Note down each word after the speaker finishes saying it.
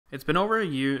It's been over a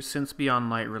year since Beyond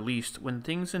Light released, when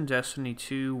things in Destiny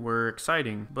 2 were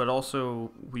exciting, but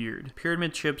also weird.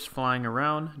 Pyramid ships flying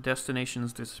around,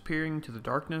 destinations disappearing to the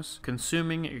darkness,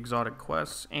 consuming exotic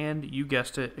quests, and, you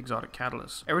guessed it, exotic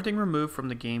catalysts. Everything removed from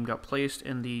the game got placed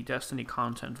in the Destiny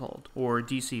Content Vault, or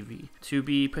DCV, to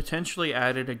be potentially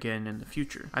added again in the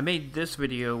future. I made this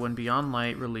video when Beyond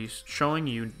Light released, showing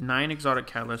you 9 exotic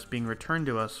catalysts being returned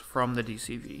to us from the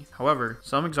DCV. However,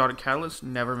 some exotic catalysts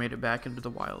never made it back into the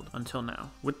wild. Until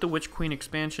now. With the Witch Queen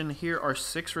expansion, here are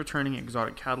 6 returning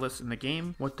exotic catalysts in the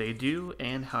game, what they do,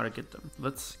 and how to get them.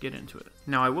 Let's get into it.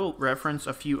 Now I will reference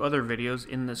a few other videos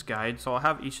in this guide, so I'll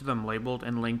have each of them labeled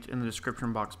and linked in the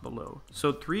description box below.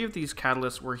 So 3 of these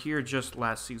catalysts were here just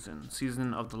last season,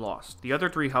 Season of the Lost. The other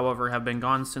 3, however, have been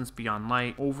gone since Beyond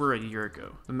Light over a year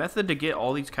ago. The method to get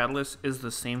all these catalysts is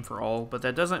the same for all, but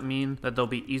that doesn't mean that they'll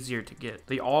be easier to get.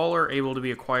 They all are able to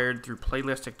be acquired through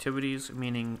playlist activities,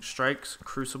 meaning strikes,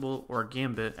 crucibles, or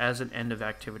Gambit as an end of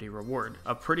activity reward.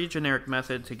 A pretty generic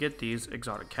method to get these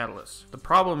exotic catalysts. The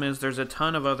problem is there's a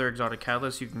ton of other exotic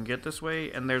catalysts you can get this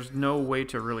way, and there's no way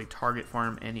to really target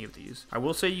farm any of these. I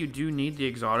will say you do need the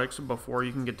exotics before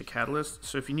you can get the catalysts,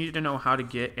 so if you need to know how to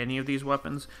get any of these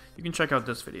weapons, you can check out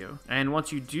this video. And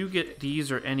once you do get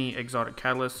these or any exotic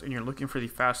catalysts and you're looking for the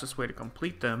fastest way to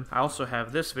complete them, I also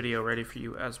have this video ready for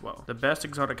you as well. The best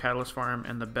exotic catalyst farm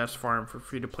and the best farm for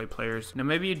free-to-play players. Now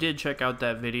maybe you did check out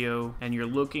that video and you're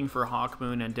looking for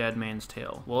Hawkmoon and Dead Man's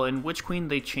Tale. Well, in Witch Queen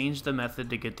they changed the method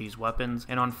to get these weapons,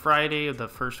 and on Friday of the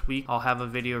first week I'll have a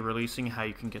video releasing how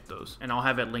you can get those, and I'll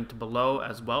have it linked below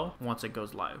as well once it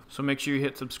goes live. So make sure you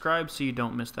hit subscribe so you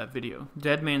don't miss that video.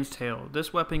 Dead Man's Tale.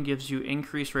 This weapon gives you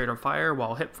increased rate of fire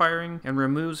while hip firing and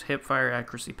removes hip fire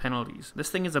accuracy penalties. This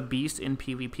thing is a beast in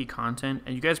PvP content,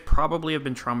 and you guys probably have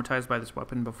been traumatized by this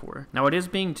weapon before. Now it is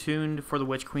being tuned for the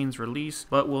Witch Queen's release,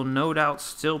 but will no doubt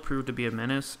still prove to be a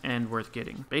menace and worth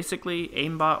getting. Basically,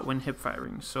 aimbot when hip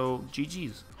firing, so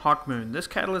GG's. Hawkmoon. This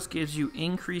catalyst gives you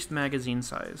increased magazine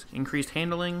size, increased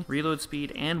handling, reload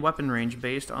speed, and weapon range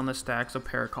based on the stacks of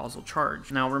paracausal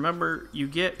charge. Now remember, you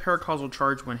get paracausal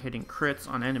charge when hitting crits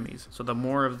on enemies, so the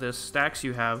more of this stacks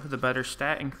you have, the better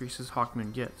stat increases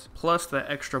Hawkmoon gets. Plus, the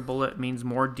extra bullet means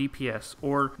more DPS,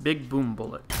 or big boom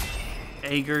bullet.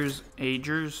 Ager's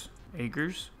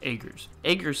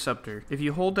Scepter. If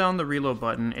you hold down the reload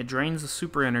button, it drains the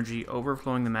super energy,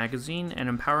 overflowing the magazine and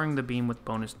empowering the beam with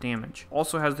bonus damage.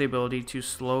 Also has the ability to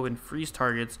slow and freeze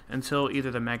targets until either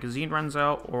the magazine runs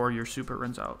out or your super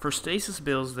runs out. For stasis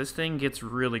builds, this thing gets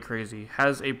really crazy.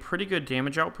 Has a pretty good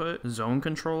damage output, zone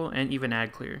control, and even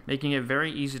ad clear, making it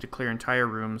very easy to clear entire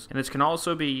rooms, and this can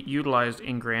also be utilized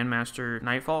in Grandmaster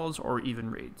Nightfalls or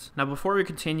even raids. Now before we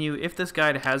continue, if this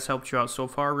guide has helped you out so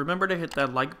far, remember to hit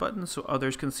that like button so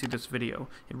others can see this video.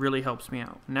 It really helps me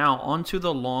out. Now onto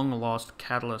the long lost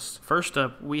catalysts. First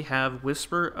up, we have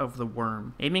Whisper of the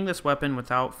Worm. Aiming this weapon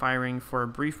without firing for a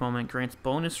brief moment grants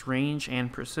bonus range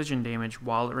and precision damage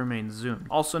while it remains zoomed,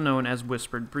 also known as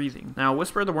whispered breathing. Now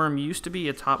Whisper of the Worm used to be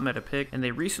a top meta pick, and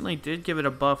they recently did give it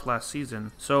a buff last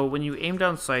season, so when you aim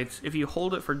down sights, if you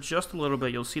hold it for just a little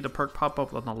bit, you'll see the perk pop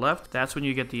up on the left. That's when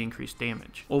you get the increased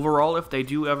damage. Overall, if they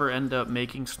do ever end up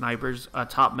making snipers a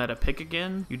top meta pick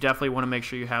again, you definitely want to make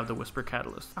sure you have the Whisper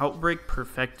catalyst. Outbreak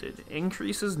Perfected.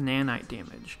 Increases nanite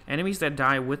damage. Enemies that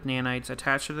die with nanites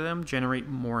attached to them generate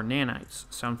more nanites.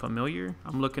 Sound familiar?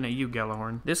 I'm looking at you,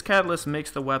 Galahorn. This catalyst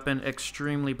makes the weapon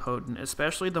extremely potent,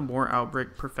 especially the more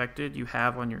Outbreak Perfected you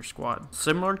have on your squad.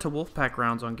 Similar to Wolfpack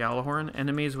rounds on Galahorn,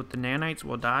 enemies with the nanites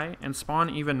will die and spawn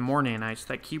even more nanites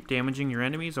that keep damaging your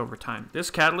enemies over time.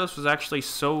 This catalyst was actually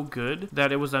so good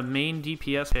that it was a main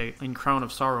DPS hit in Crown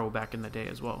of Sorrow back in the day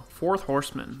as well. Fourth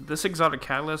Horseman. This exotic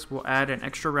catalyst will add an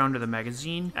extra round to the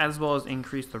magazine as well as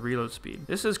increase the reload speed.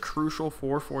 This is crucial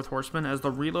for Fourth Horseman as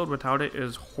the reload without it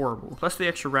is horrible. Plus the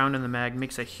extra round in the mag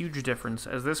makes a huge difference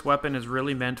as this weapon is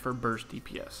really meant for burst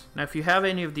DPS. Now if you have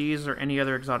any of these or any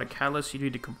other exotic catalysts you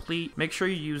need to complete, make sure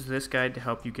you use this guide to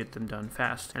help you get them done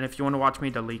fast. And if you want to watch me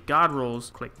delete god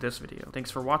rolls, click this video.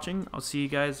 Thanks for watching. I'll see you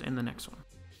guys in the next one.